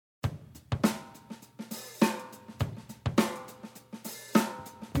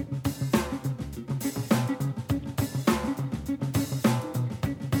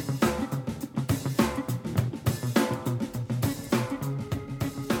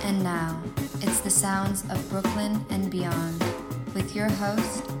now, it's the sounds of Brooklyn and beyond, with your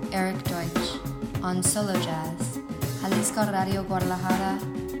host, Eric Deutsch, on Solo Jazz, Jalisco Radio Guadalajara,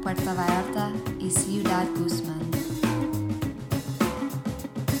 Puerto Vallarta y Ciudad Guzmán.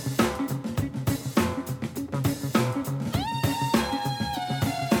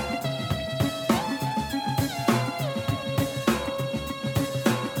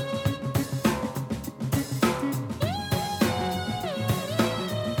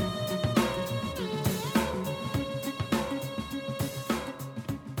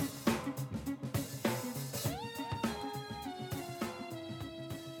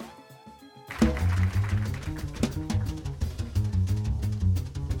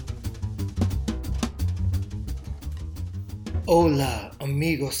 Hola,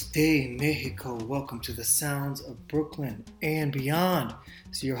 amigos de Mexico. Welcome to the sounds of Brooklyn and beyond.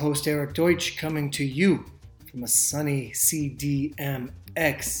 It's your host, Eric Deutsch, coming to you from a sunny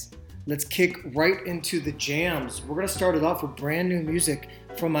CDMX. Let's kick right into the jams. We're going to start it off with brand new music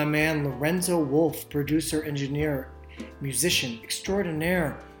from my man Lorenzo Wolff, producer, engineer, musician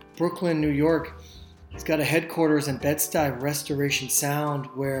extraordinaire, Brooklyn, New York. He's got a headquarters in Bed-Stuy Restoration Sound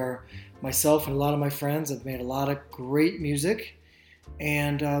where myself and a lot of my friends have made a lot of great music,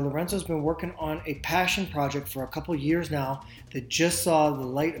 and Lorenzo's been working on a passion project for a couple years now that just saw the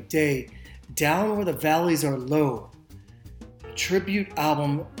light of day, Down Where the Valleys Are Low, a tribute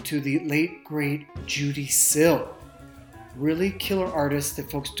album to the late, great Judy Sill. Really killer artist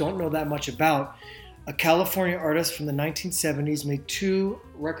that folks don't know that much about. A California artist from the 1970s, made 2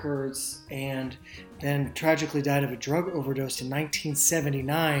 records, and then tragically died of a drug overdose in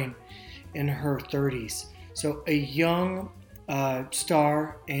 1979. In her 30s. So a young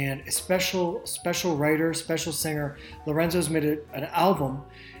star and a special writer, special singer. Lorenzo's made an album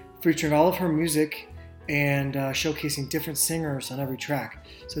featuring all of her music and showcasing different singers on every track.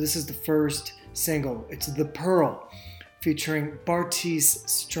 So this is the first single. It's The Pearl, featuring Bartees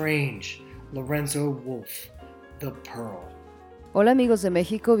Strange, Lorenzo Wolff, The Pearl. Hola amigos de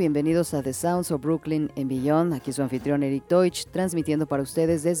México, bienvenidos a The Sounds of Brooklyn and Beyond. Aquí su anfitrión Eric Deutsch, transmitiendo para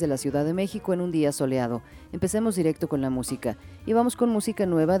ustedes desde la Ciudad de México en un día soleado. Empecemos directo con la música. Y vamos con música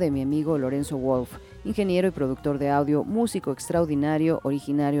nueva de mi amigo Lorenzo Wolff, ingeniero y productor de audio, músico extraordinario,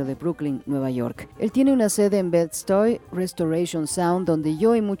 originario de Brooklyn, Nueva York. Él tiene una sede en Bed-Stuy Restoration Sound, donde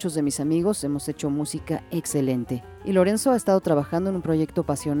yo y muchos de mis amigos hemos hecho música excelente. Y Lorenzo ha estado trabajando en un proyecto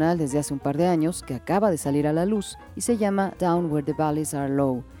pasional desde hace un par de años que acaba de salir a la luz y se llama Down Where the Valleys Are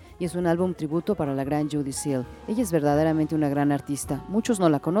Low. Y es un álbum tributo para la gran Judy Sill. Ella es verdaderamente una gran artista. Muchos no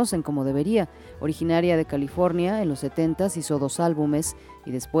la conocen como debería. Originaria de California, en los 70s hizo 2 álbumes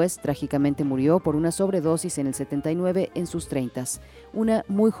y después trágicamente murió por una sobredosis en el 79 en sus 30s. Una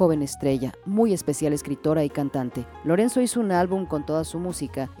muy joven estrella, muy especial escritora y cantante. Lorenzo hizo un álbum con toda su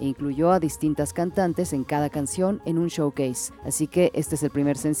música e incluyó a distintas cantantes en cada canción en un showcase. Así que este es el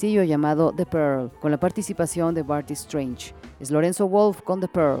primer sencillo llamado The Pearl, con la participación de Bartees Strange. Es Lorenzo Wolff con The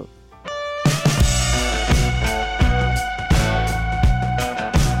Pearl.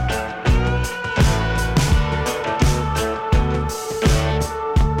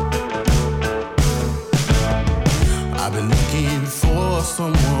 I've been looking for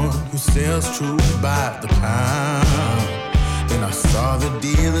someone who sells truth by the pound. Then I saw the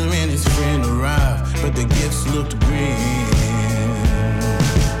dealer and his friend arrive, but the gifts looked green.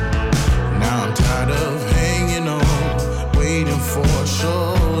 Now I'm tired of hanging on, waiting for a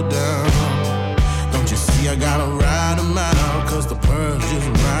showdown. Don't you see I gotta ride 'em out, cause the pearl's just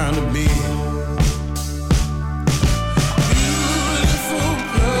around the bend. Beautiful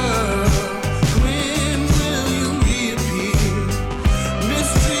pearl, when will you reappear?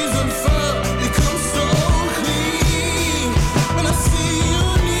 Mysteries unfurl, become so clean when I see you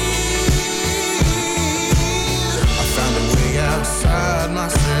near. I found a way outside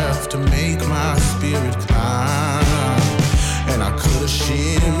myself to make my spirit climb. And I could've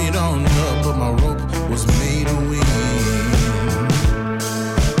shimmied on up, but my rope was made of wind.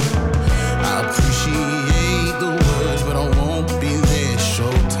 I appreciate the words, but I won't be there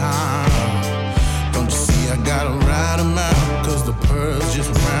showtime. Don't you see I gotta ride 'em out, cause the pearl's just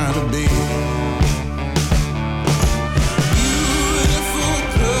around the bend. Beautiful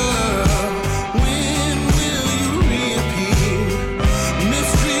pearl, when will you reappear?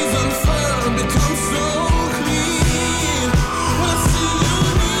 Mysteries unfurl, become so clear when I see you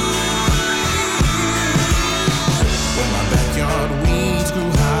near. When my backyard weeds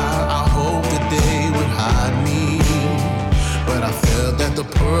grew high, I hoped that they would hide me. But I felt that the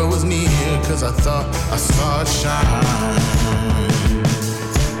pearl was near, cause I thought I saw it shine.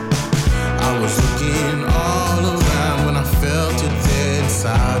 I was looking all around when I felt it there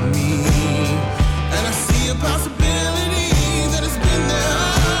inside me.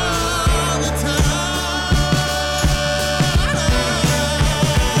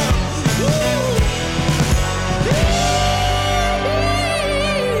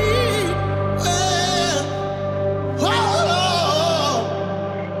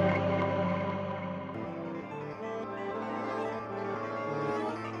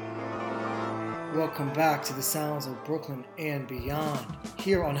 welcome back to the sounds of Brooklyn and beyond,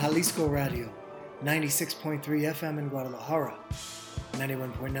 here on Jalisco Radio, 96.3 FM in Guadalajara,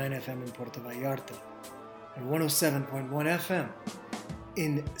 91.9 FM in Puerto Vallarta, and 107.1 FM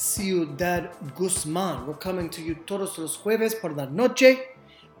in Ciudad Guzman. We're coming to you todos los jueves por la noche,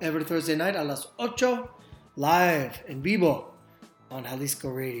 every Thursday night a las 8, live en vivo on Jalisco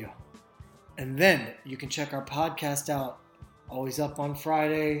Radio. And then you can check our podcast out, always up on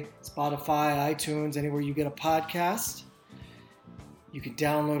Friday, Spotify, iTunes, anywhere you get a podcast. You can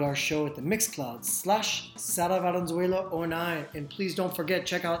download our show at the Mixcloud /Sara Valenzuela 09. And please don't forget,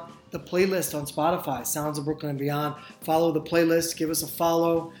 check out the playlist on Spotify, Sounds of Brooklyn and Beyond. Follow the playlist, give us a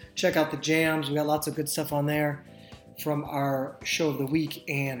follow, check out the jams. We got lots of good stuff on there from our show of the week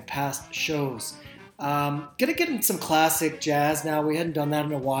and past shows. Gonna get into some classic jazz now. We hadn't done that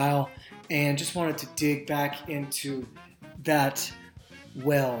in a while, and just wanted to dig back into that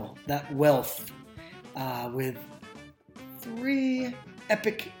wealth with three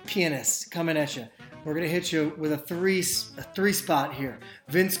epic pianists coming at you. We're going to hit you with a three spot here.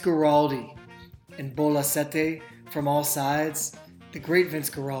 Vince Guaraldi and Bola Sete from All Sides, the great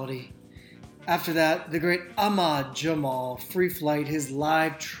Vince Guaraldi. After that, the great Ahmad Jamal, Free Flight, his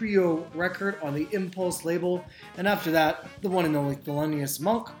live trio record on the Impulse label. And after that, the one and only Thelonious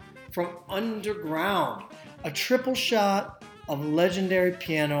Monk from Underground. A triple shot of legendary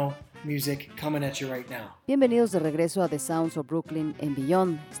piano music coming at you right now. Bienvenidos de regreso a The Sounds of Brooklyn and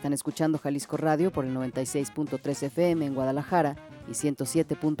Beyond. Están escuchando Jalisco Radio por el 96.3 FM en Guadalajara y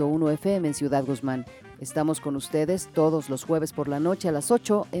 107.1 FM en Ciudad Guzmán. Estamos con ustedes todos los jueves por la noche a las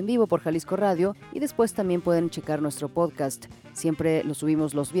 8 en vivo por Jalisco Radio, y después también pueden checar nuestro podcast. Siempre lo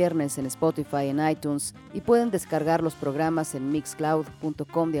subimos los viernes en Spotify, en iTunes, y pueden descargar los programas en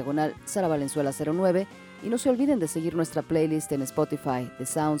mixcloud.com/Sara Valenzuela 09. Y no se olviden de seguir nuestra playlist en Spotify, The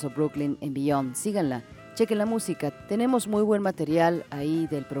Sounds of Brooklyn and Beyond. Síganla, chequen la música. Tenemos muy buen material ahí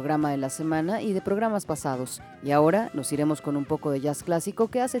del programa de la semana y de programas pasados. Y ahora nos iremos con un poco de jazz clásico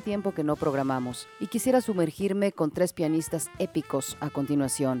que hace tiempo que no programamos. Y quisiera sumergirme con tres pianistas épicos a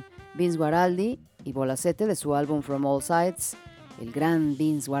continuación. Vince Guaraldi y Bola Sete de su álbum From All Sides, el gran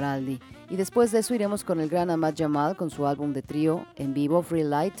Vince Guaraldi. Y después de eso iremos con el gran Ahmad Jamal con su álbum de trío en vivo Free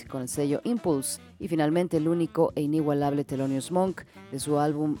Light con el sello Impulse. Y finalmente el único e inigualable Thelonious Monk de su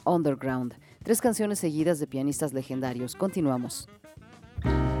álbum Underground. 3 canciones seguidas de pianistas legendarios. Continuamos.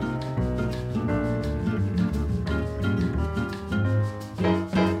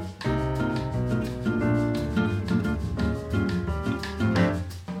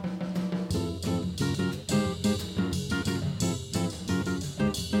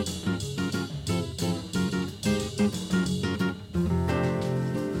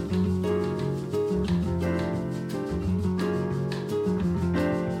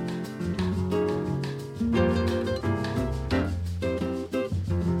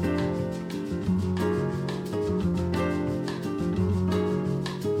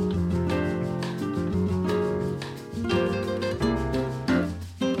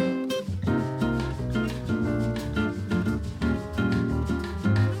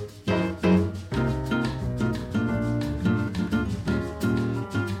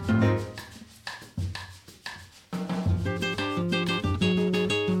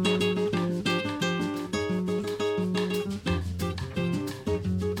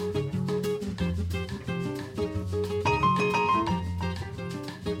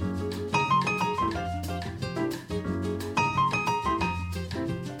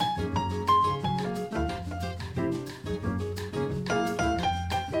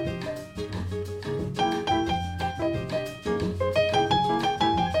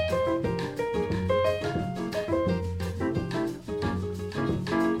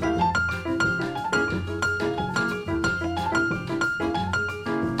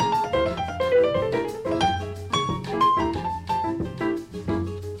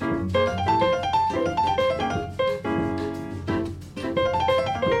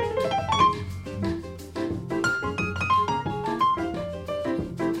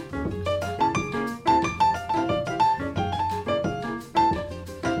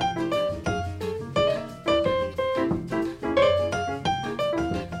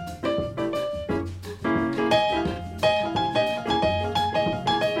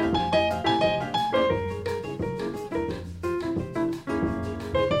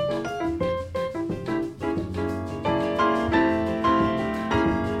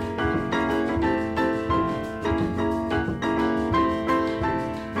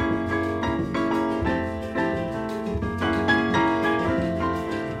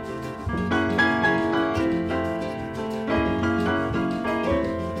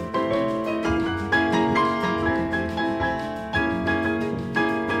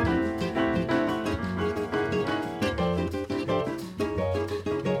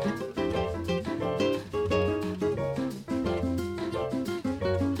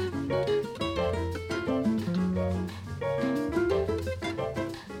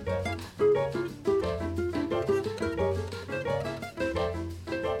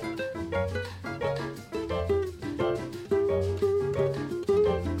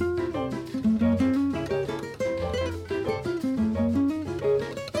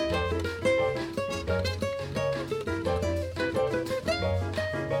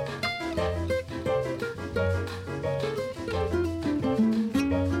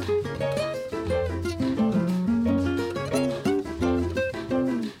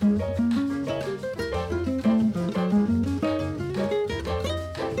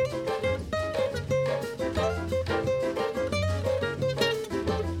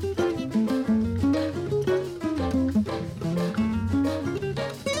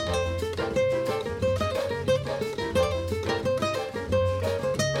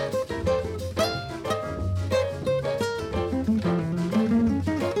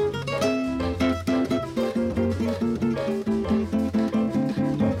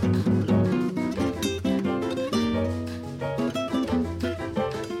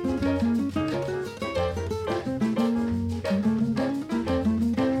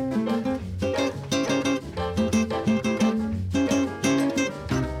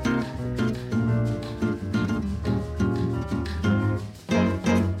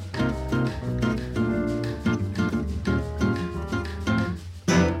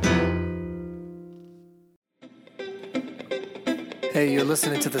 Hey, you're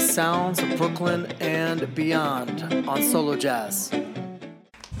listening to the sounds of Brooklyn and beyond on Solo Jazz.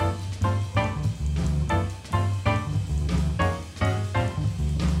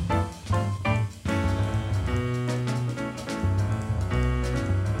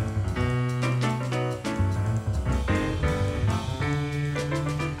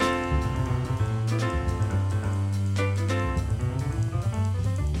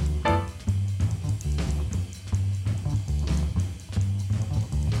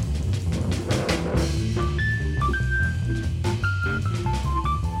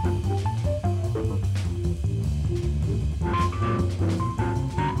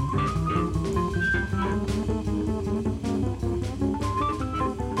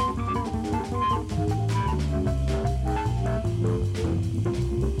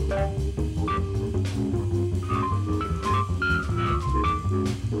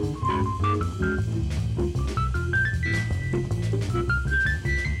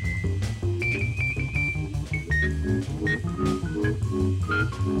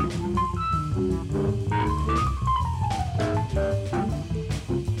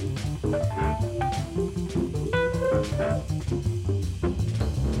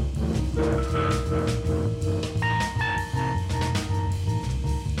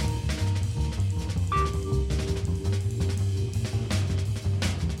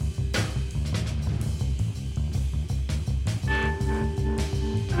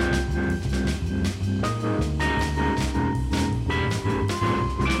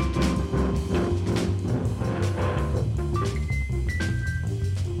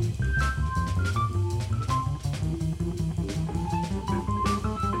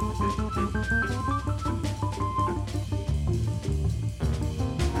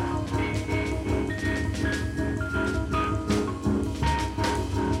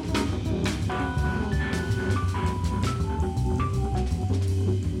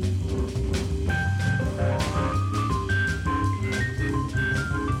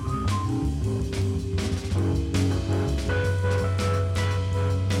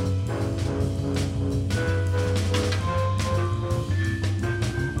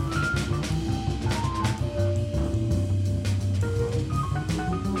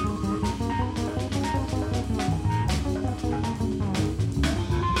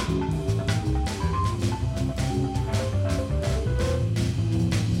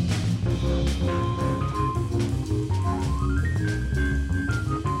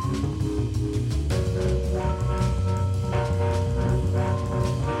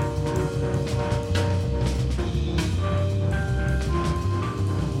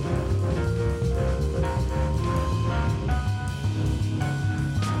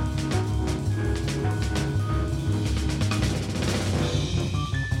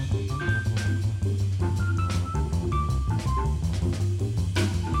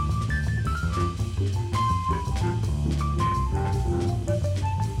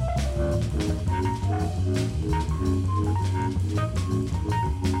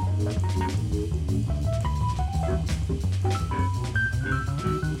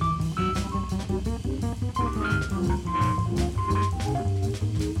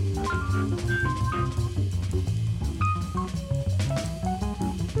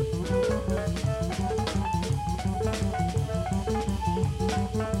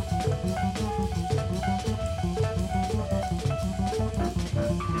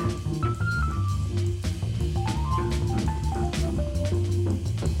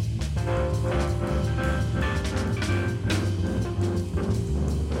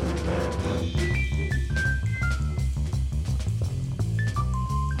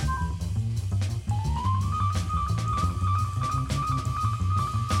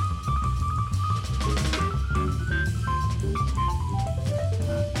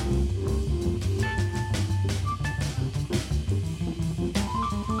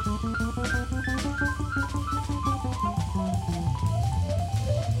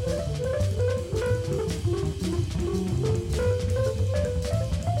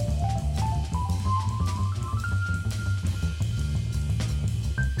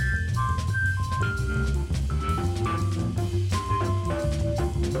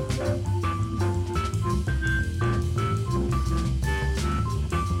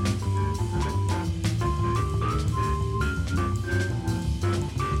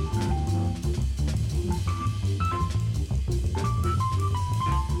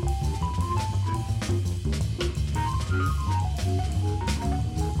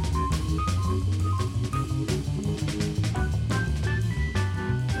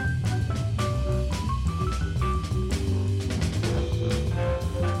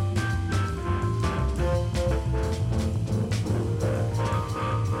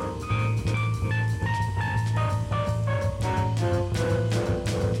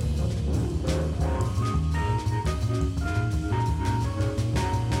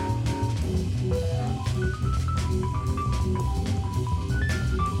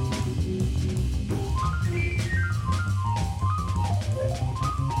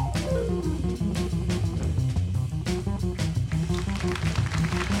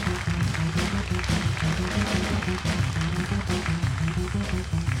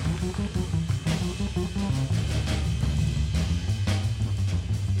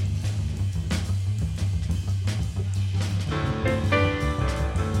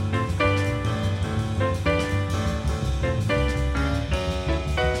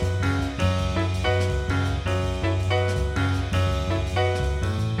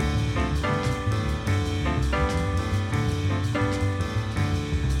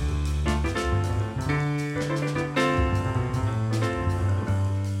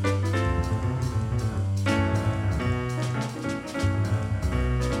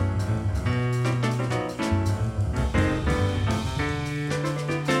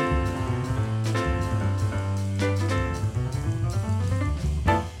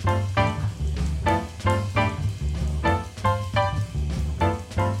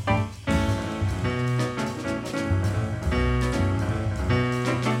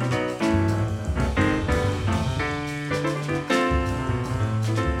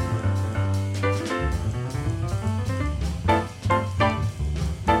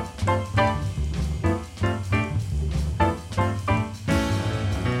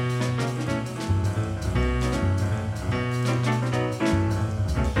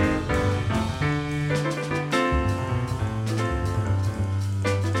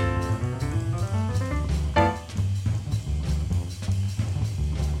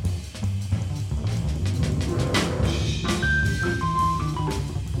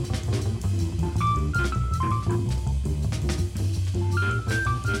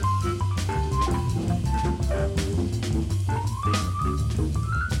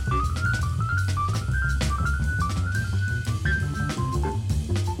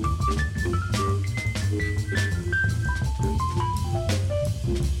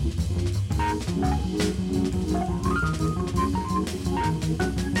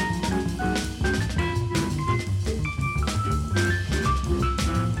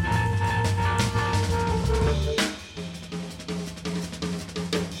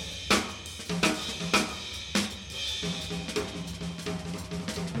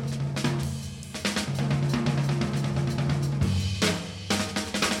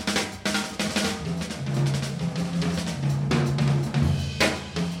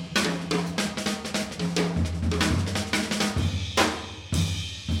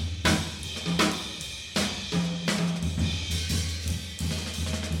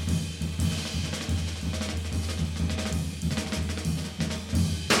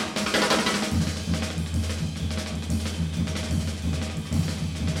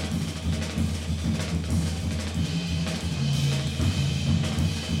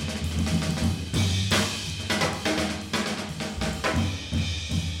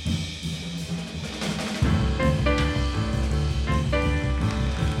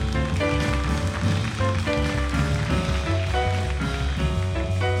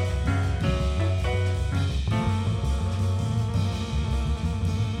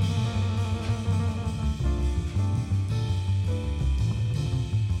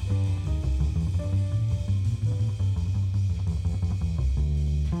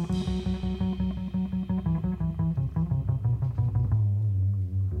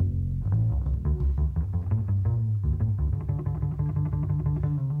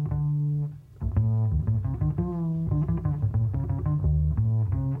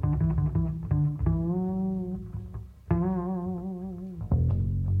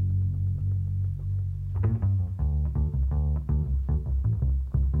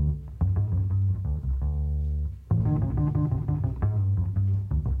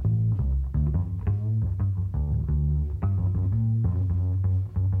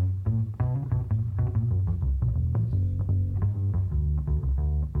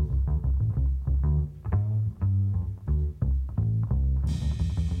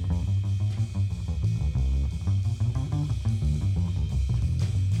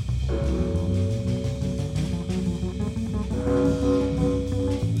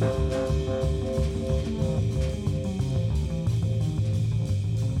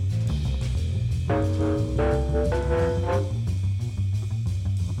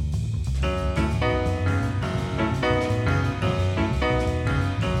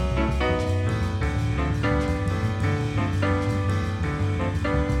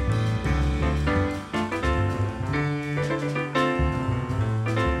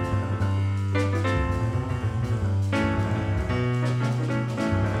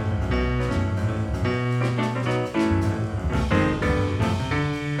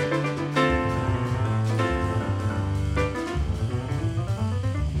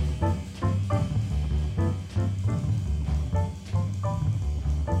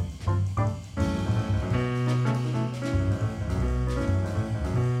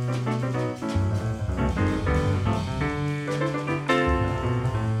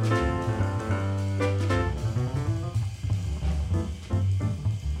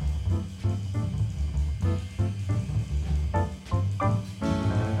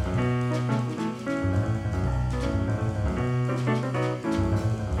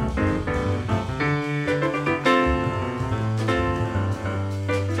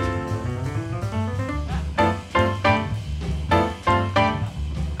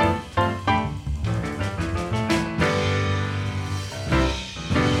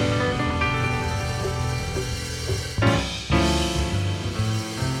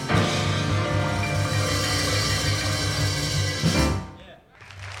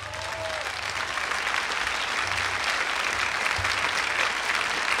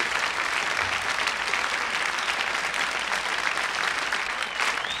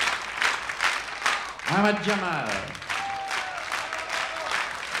 Ahmad Jamal.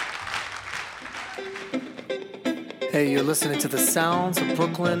 Hey, you're listening to the sounds of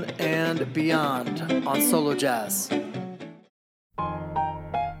Brooklyn and beyond on Solo Jazz.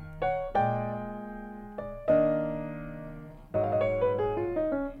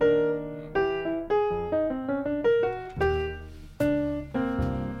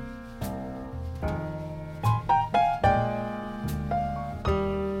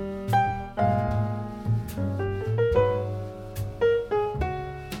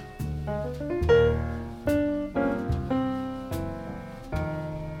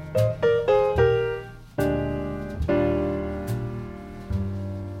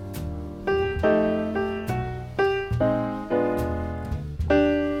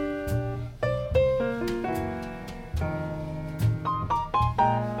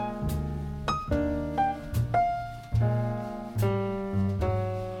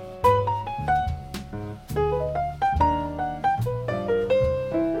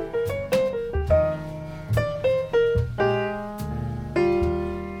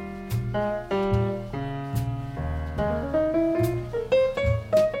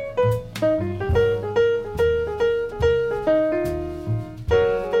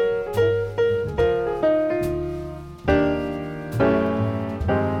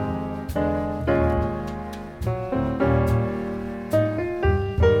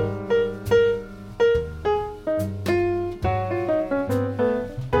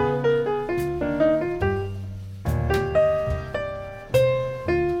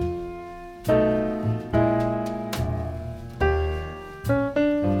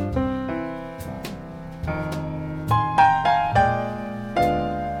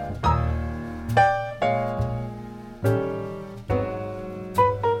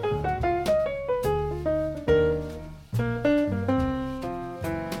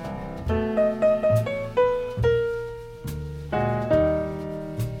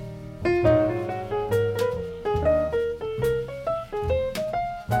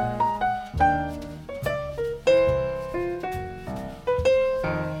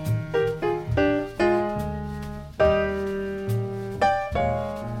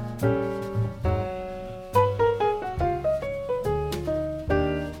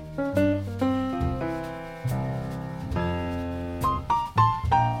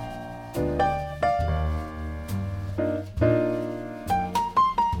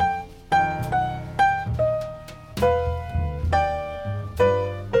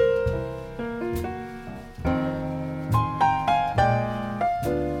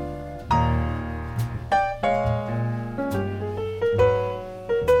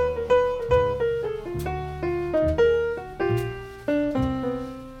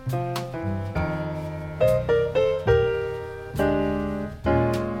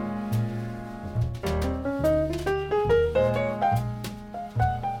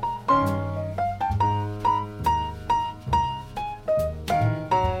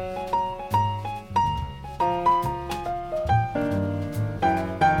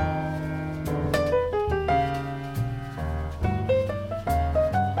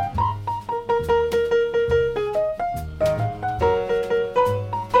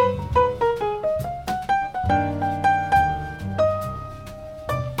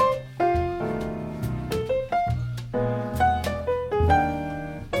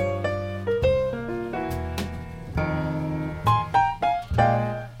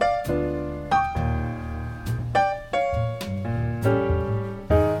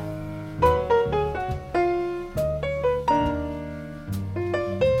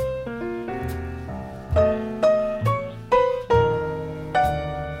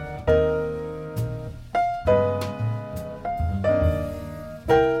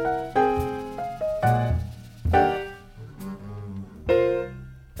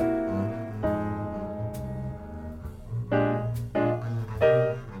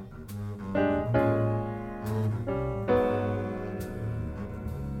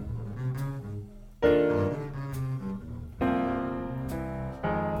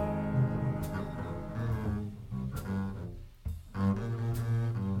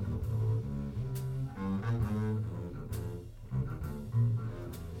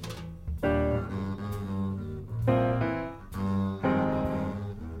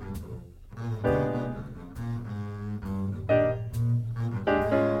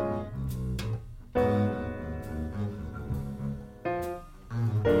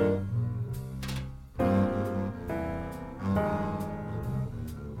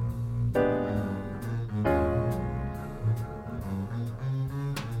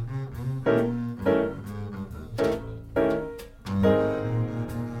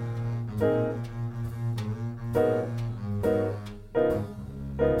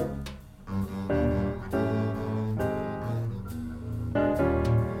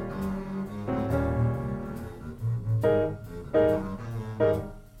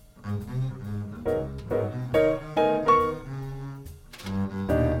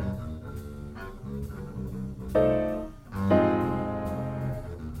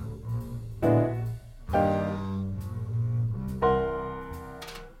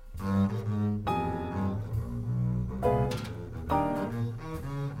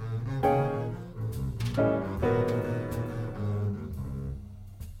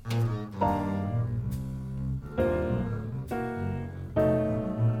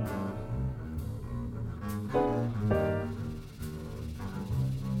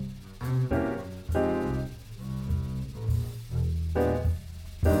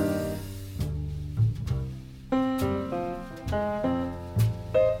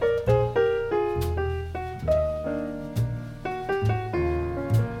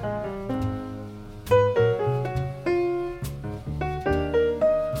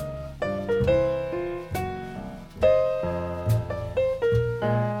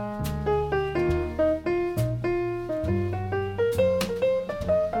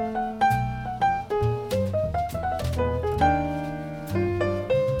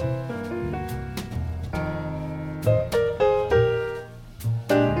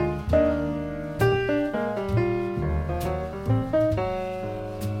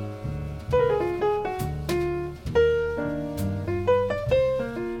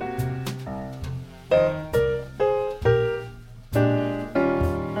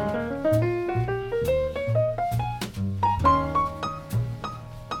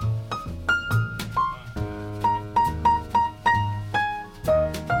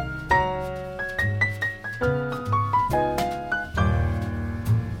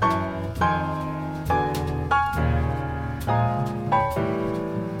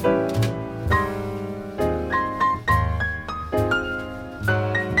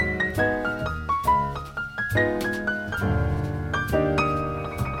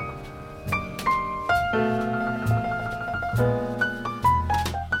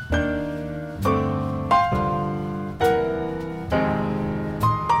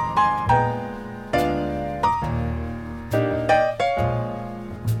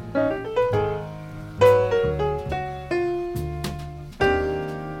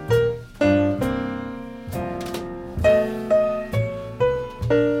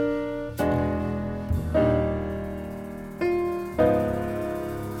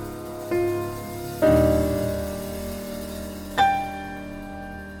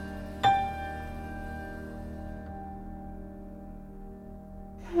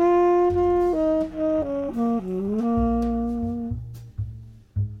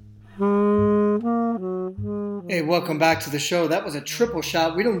 Hey, welcome back to the show. That was a triple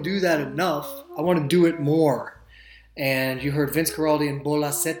shot. We don't do that enough. I want to do it more. And you heard Vince Guaraldi and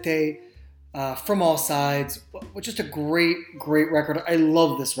Bola Sete from all sides. Just a great, great record. I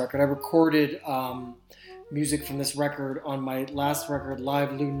love this record. I recorded music from this record on my last record,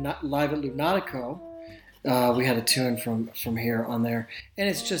 Live at Lunatico. We had a tune from here on there. And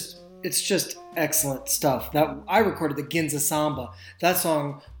it's just excellent stuff. That I recorded the Ginza Samba. That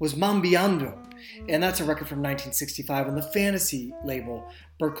song was Mambiando. And that's a record from 1965 on the Fantasy label,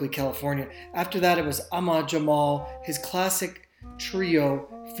 Berkeley, California. After that, it was Ahmad Jamal, his classic trio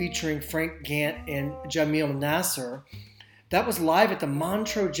featuring Frank Gant and Jamil Nasser. That was live at the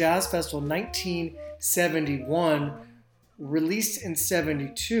Montreux Jazz Festival 1971, released in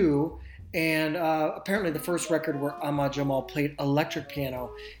 72. And apparently the first record where Ahmad Jamal played electric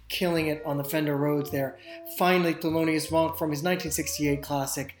piano, killing it on the Fender Rhodes there. Finally, Thelonious Monk from his 1968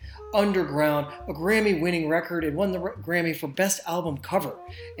 classic, Underground, a Grammy-winning record. It won the Grammy for Best Album Cover.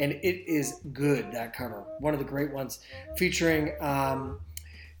 And it is good, that cover. One of the great ones, featuring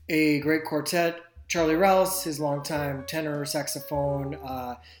a great quartet, Charlie Rouse, his longtime tenor saxophone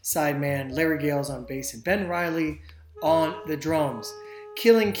sideman, Larry Gales on bass, and Ben Riley on the drums.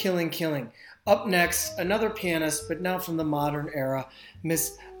 Killing. Up next, another pianist, but now from the modern era,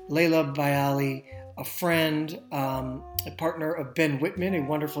 Miss Laila Biali, a friend, a partner of Ben Whitman, a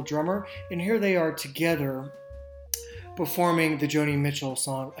wonderful drummer. And here they are together performing the Joni Mitchell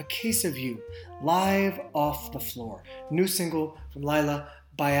song, A Case of You, live off the floor. New single from Laila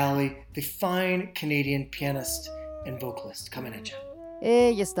Biali, the fine Canadian pianist and vocalist. Coming at you.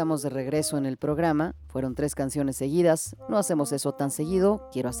 Ya estamos de regreso en el programa. Fueron 3 canciones seguidas. No hacemos eso tan seguido,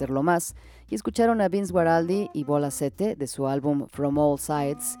 quiero hacerlo más. Y escucharon a Vince Guaraldi y Bola Sete de su álbum From All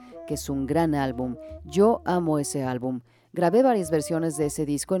Sides, que es un gran álbum. Yo amo ese álbum. Grabé varias versiones de ese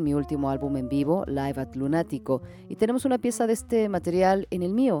disco en mi último álbum en vivo, Live at Lunatico, y tenemos una pieza de este material en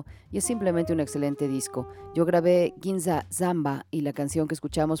el mío, y es simplemente un excelente disco. Yo grabé Ginza Zamba y la canción que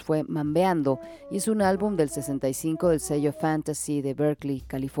escuchamos fue Mambeando, y es un álbum del 65 del sello Fantasy de Berkeley,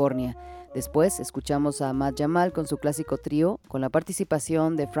 California. Después escuchamos a Ahmad Jamal con su clásico trío, con la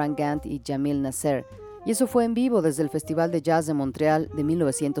participación de Frank Gant y Jamil Nasser. Y eso fue en vivo desde el Festival de Jazz de Montreal de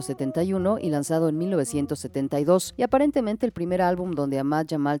 1971 y lanzado en 1972, y aparentemente el primer álbum donde Ahmad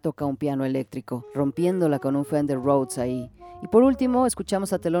Jamal toca un piano eléctrico, rompiéndola con un Fender Rhodes ahí. Y por último,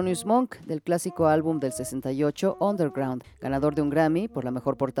 escuchamos a Thelonious Monk del clásico álbum del 68, Underground, ganador de un Grammy por la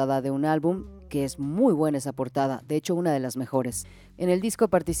mejor portada de un álbum, que es muy buena esa portada, de hecho una de las mejores. En el disco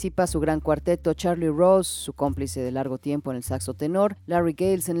participa su gran cuarteto, Charlie Rose, su cómplice de largo tiempo en el saxo tenor, Larry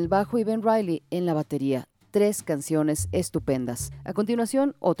Gales en el bajo y Ben Riley en la batería. 3 canciones estupendas. A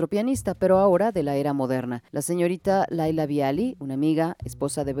continuación, otro pianista, pero ahora de la era moderna. La señorita Laila Biali, una amiga,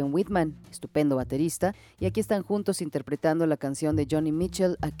 esposa de Ben Whitman, estupendo baterista, y aquí están juntos interpretando la canción de Joni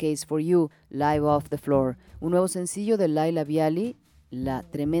Mitchell, A Case for You, Live Off the Floor, un nuevo sencillo de Laila Biali, la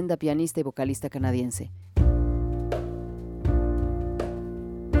tremenda pianista y vocalista canadiense.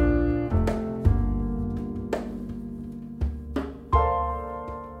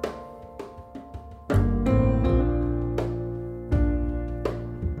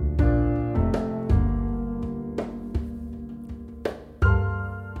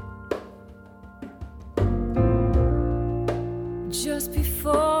 Just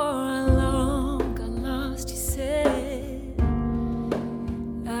before long got lost, you said,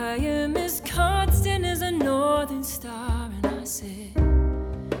 I am as constant as a northern star. And I said,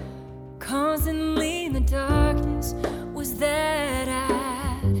 constantly in the darkness, was that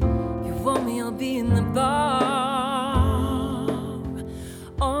you want me, I'll be in the bar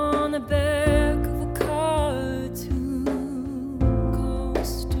on the back of a cartoon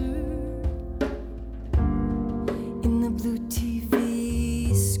coaster in the blue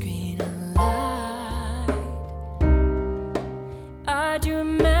TV screen of light. I drew a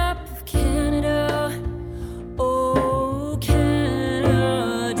map of Canada, oh Canada.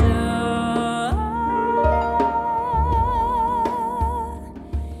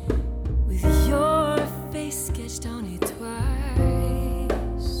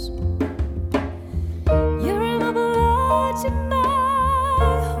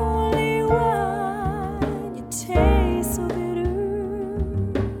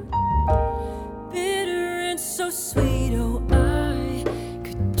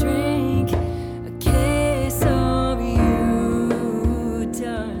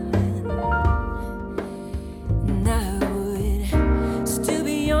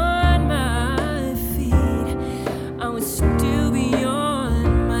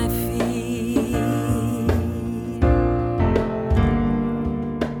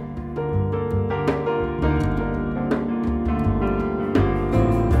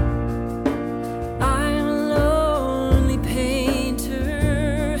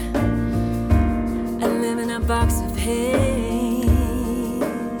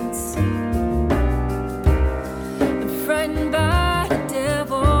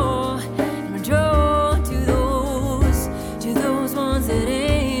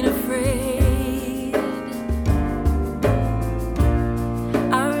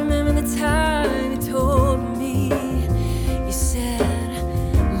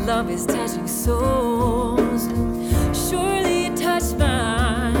 love is touching souls. Surely it touched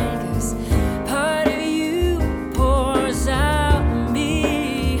mine, 'cause part of you pours out in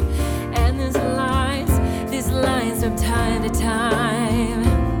me. And these lines from time to time.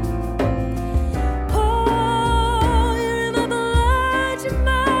 Oh, you're my blood, you're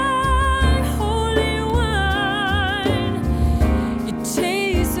my holy wine. You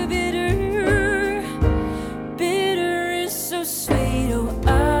taste so bitter, bitter is so sweet. Oh,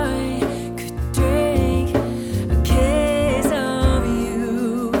 I could drink a case of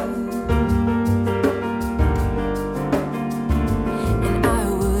you, and I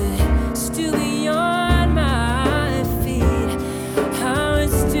would still be on my feet. I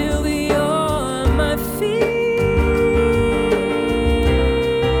would still be on my feet.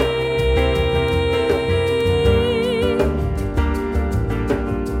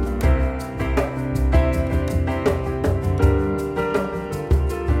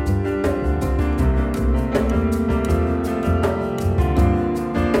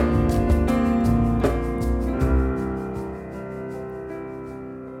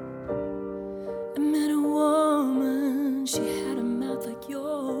 I met a woman, she had a mouth like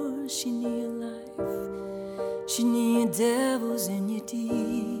yours. She knew your life, she knew your devils and your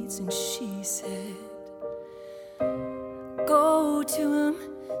deeds. And she said, go to him,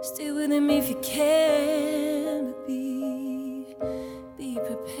 stay with him if you can, but be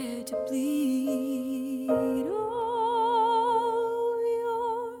prepared to bleed. Oh,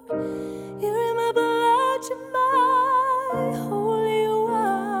 you're in my blood, you're my holy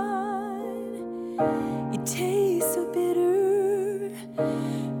wine. It tastes so bitter,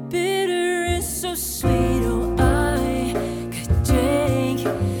 bitter and so sweet. Oh, I could drink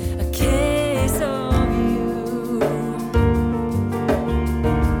a case of you.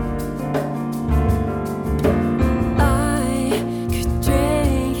 I could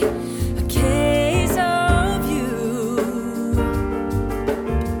drink a case of you.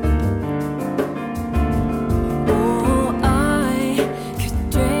 Oh, I could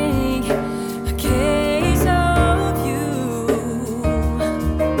drink a case of you,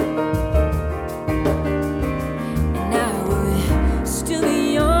 and I would still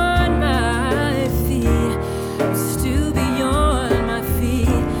be on my feet, still be on my feet,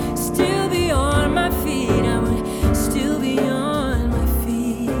 still be on my feet. I would still be on my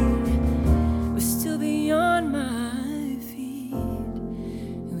feet, would still be on my feet,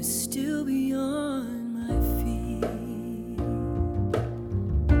 would still be on my feet.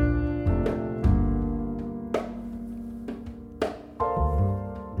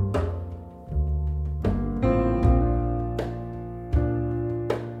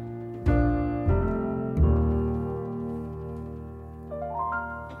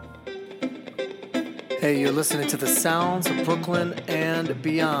 Hey, you're listening to the sounds of Brooklyn and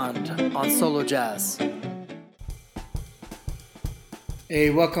beyond on Solo Jazz.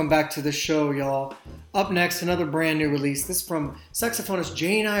 Hey, welcome back to the show, y'all. Up next, another brand new release. This is from saxophonist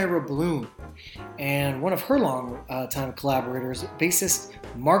Jane Ira Bloom and one of her long-time collaborators, bassist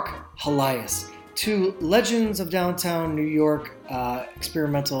Mark Helias. Two legends of downtown New York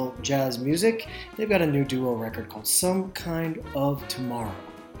experimental jazz music. They've got a new duo record called Some Kind of Tomorrow.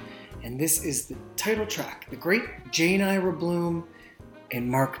 And this is the title track, the great Jane Ira Bloom and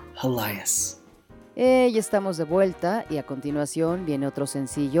Mark Helias. Ya estamos de vuelta y a continuación viene otro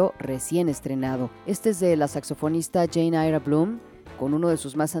sencillo recién estrenado. Este es de la saxofonista Jane Ira Bloom con uno de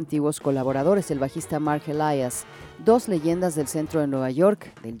sus más antiguos colaboradores, el bajista Mark Helias, dos leyendas del centro de Nueva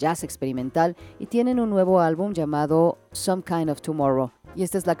York, del jazz experimental, y tienen un nuevo álbum llamado Some Kind of Tomorrow. Y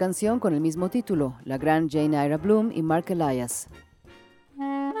esta es la canción con el mismo título, la gran Jane Ira Bloom y Mark Helias.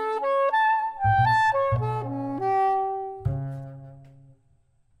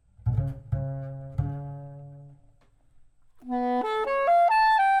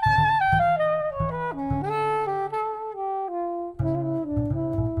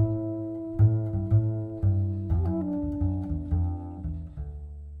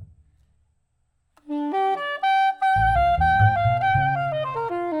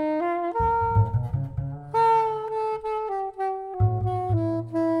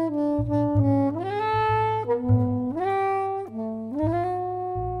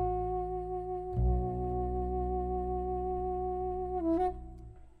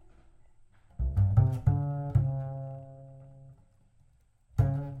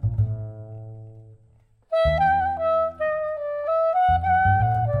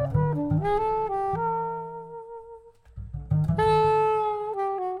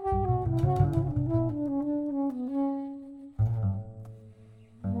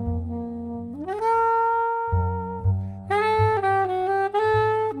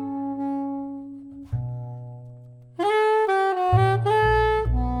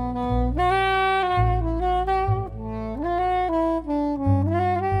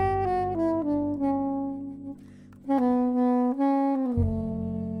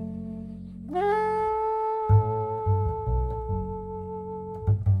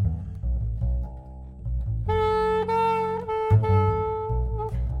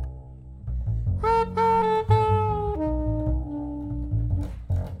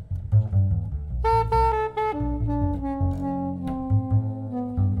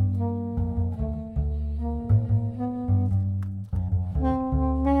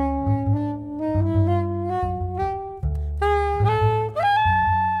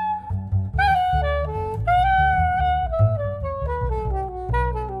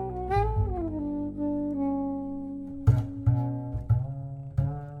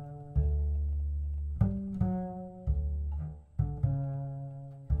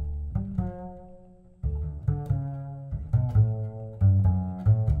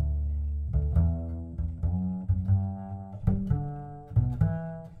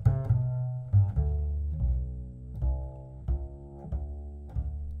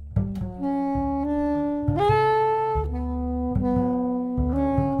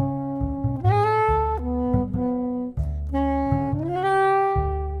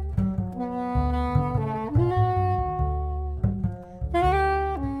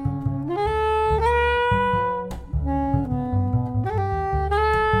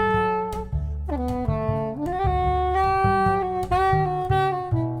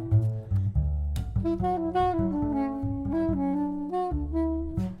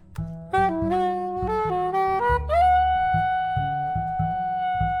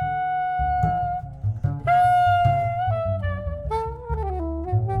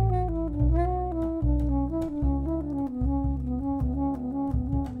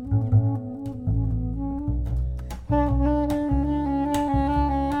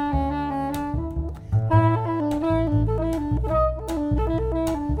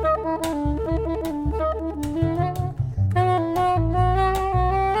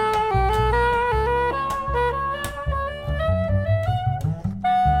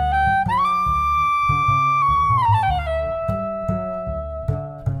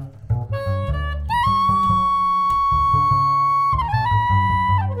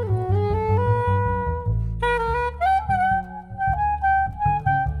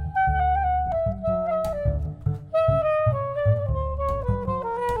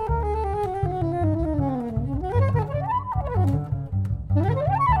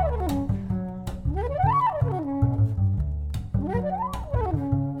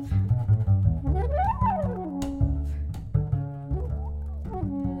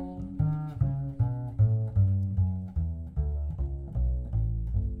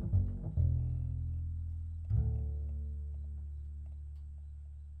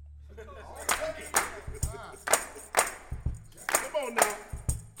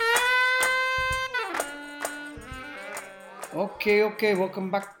 Okay, welcome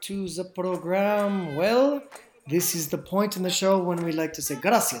back to the program. Well, this is the point in the show when we like to say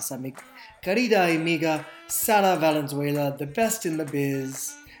gracias a mi querida amiga Sara Valenzuela, the best in the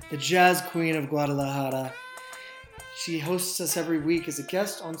biz, the jazz queen of Guadalajara. She hosts us every week as a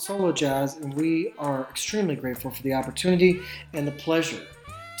guest on Solo Jazz, and we are extremely grateful for the opportunity and the pleasure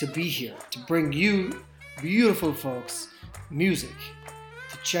to be here, to bring you, beautiful folks, music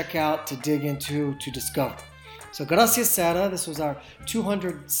to check out, to dig into, to discover. So, gracias, Sara. This was our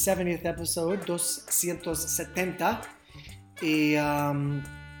 270th episode, 270.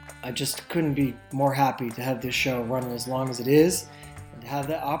 I just couldn't be more happy to have this show running as long as it is and to have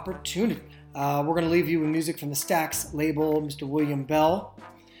that opportunity. We're going to leave you with music from the Stax label, Mr. William Bell.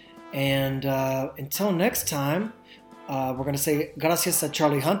 And until next time, we're going to say gracias a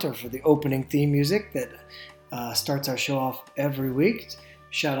Charlie Hunter for the opening theme music that starts our show off every week.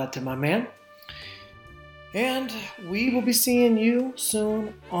 Shout out to my man. And we will be seeing you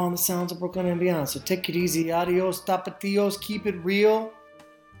soon on the Sounds of Brooklyn and Beyond. So take it easy. Adios, tapatíos. Keep it real.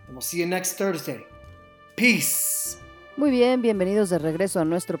 And we'll see you next Thursday. Peace. Muy bien, bienvenidos de regreso a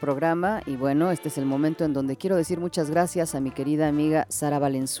nuestro programa. Y bueno, este es el momento en donde quiero decir muchas gracias a mi querida amiga Sara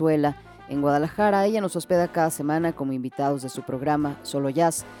Valenzuela en Guadalajara. Ella nos hospeda cada semana como invitados de su programa Solo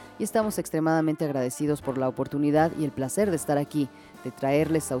Jazz. Y estamos extremadamente agradecidos por la oportunidad y el placer de estar aquí, de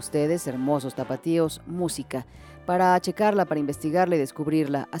traerles a ustedes, hermosos tapatíos, música, para checarla, para investigarla y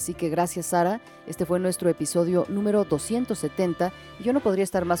descubrirla. Así que gracias, Sara. Este fue nuestro episodio número 270 y yo no podría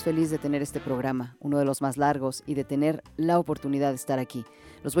estar más feliz de tener este programa, uno de los más largos, y de tener la oportunidad de estar aquí.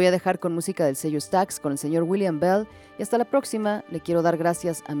 Los voy a dejar con música del sello Stax, con el señor William Bell, y hasta la próxima. Le quiero dar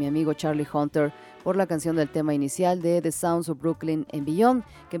gracias a mi amigo Charlie Hunter por la canción del tema inicial de The Sounds of Brooklyn and Beyond,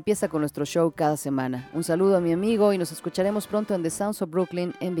 que empieza con nuestro show cada semana. Un saludo a mi amigo y nos escucharemos pronto en The Sounds of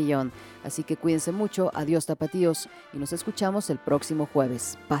Brooklyn and Beyond. Así que cuídense mucho, adiós tapatíos, y nos escuchamos el próximo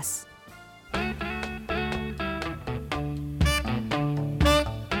jueves. Paz.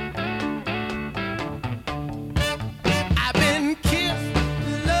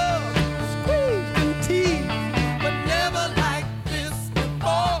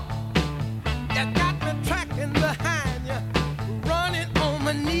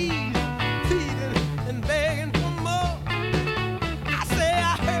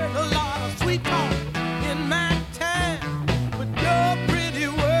 In my time, but your pretty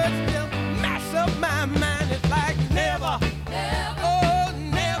words still mash up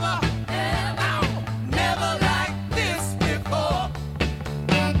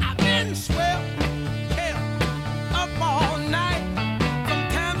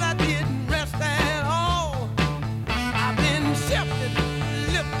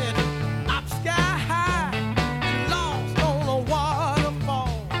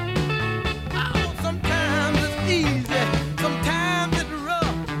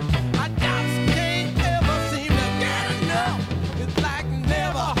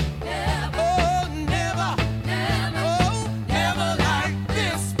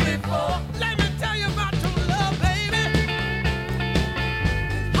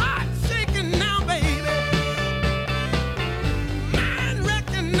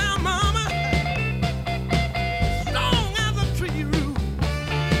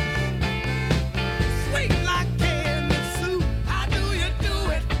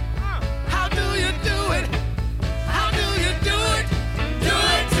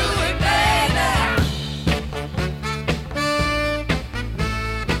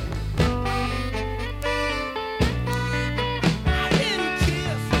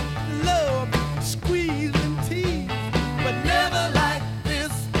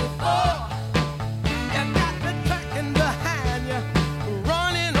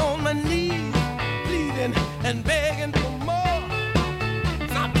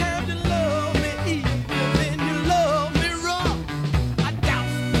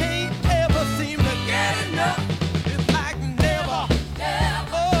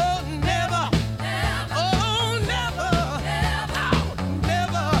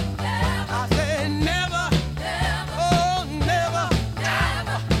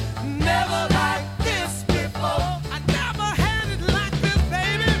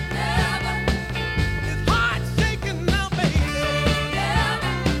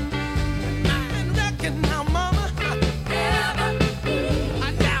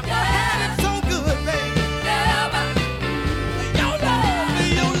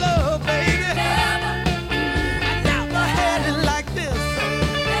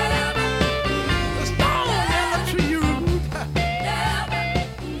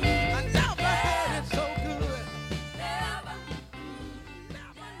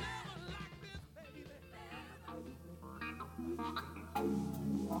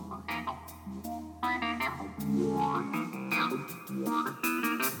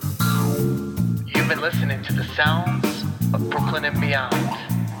You've been listening to the sounds of Brooklyn and beyond.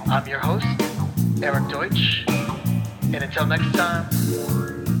 I'm your host, Eric Deutsch, and until next time,